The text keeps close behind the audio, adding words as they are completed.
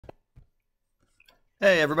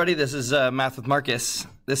Hey everybody, this is Math with Marcus.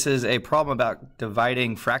 This is a problem about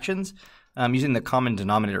dividing fractions using the common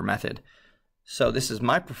denominator method. So this is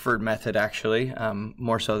my preferred method actually,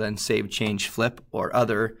 more so than save, change, flip, or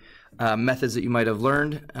other methods that you might have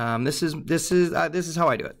learned. This is how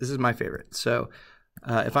I do it. This is my favorite. So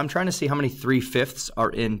if I'm trying to see how many 3/5 are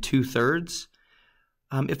in 2/3,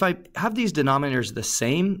 if I have these denominators the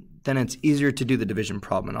same, then it's easier to do the division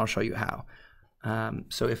problem, and I'll show you how.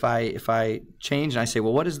 So if I change and I say,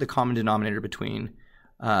 well, what is the common denominator between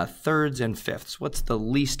thirds and fifths? What's the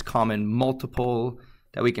least common multiple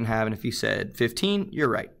that we can have? And if you said 15, you're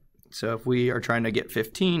right. So if we are trying to get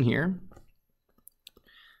 15 here,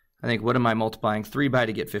 I think, what am I multiplying 3 by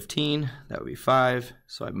to get 15? That would be 5.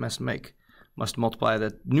 So I must multiply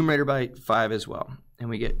the numerator by 5 as well. And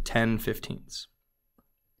we get 10/15.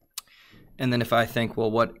 And then if I think, well,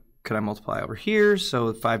 what could I multiply over here?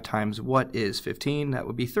 So 5 times what is 15? That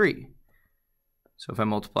would be 3. So if I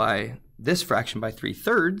multiply this fraction by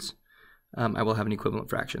 3/3, I will have an equivalent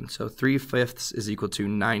fraction. So 3/5 is equal to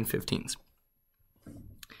 9/15.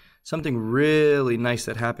 Something really nice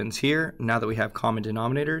that happens here, now that we have common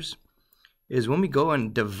denominators, is when we go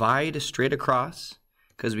and divide straight across,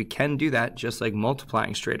 because we can do that just like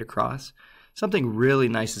multiplying straight across, something really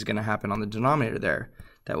nice is going to happen on the denominator there.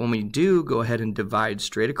 That when we do go ahead and divide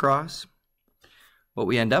straight across, what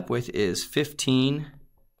we end up with is 15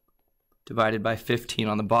 divided by 15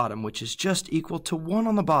 on the bottom, which is just equal to 1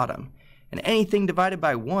 on the bottom. And anything divided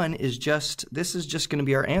by 1 is this is just going to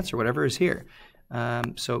be our answer, whatever is here.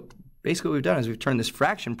 So basically what we've done is we've turned this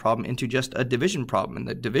fraction problem into just a division problem. And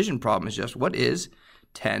the division problem is just, what is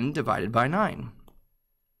 10 divided by 9?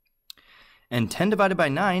 And 10 divided by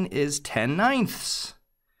 9 is 10/9.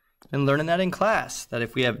 Been learning that in class, that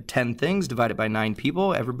if we have 10 things divided by 9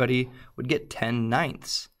 people, everybody would get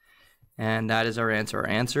 10/9. And that is our answer. Our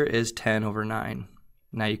answer is 10/9.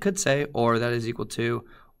 Now you could say, or that is equal to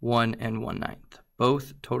 1 1/9.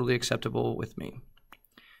 Both totally acceptable with me.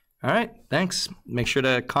 All right, thanks. Make sure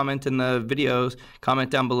to comment in the videos, comment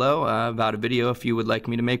down below about a video if you would like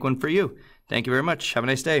me to make one for you. Thank you very much. Have a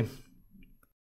nice day.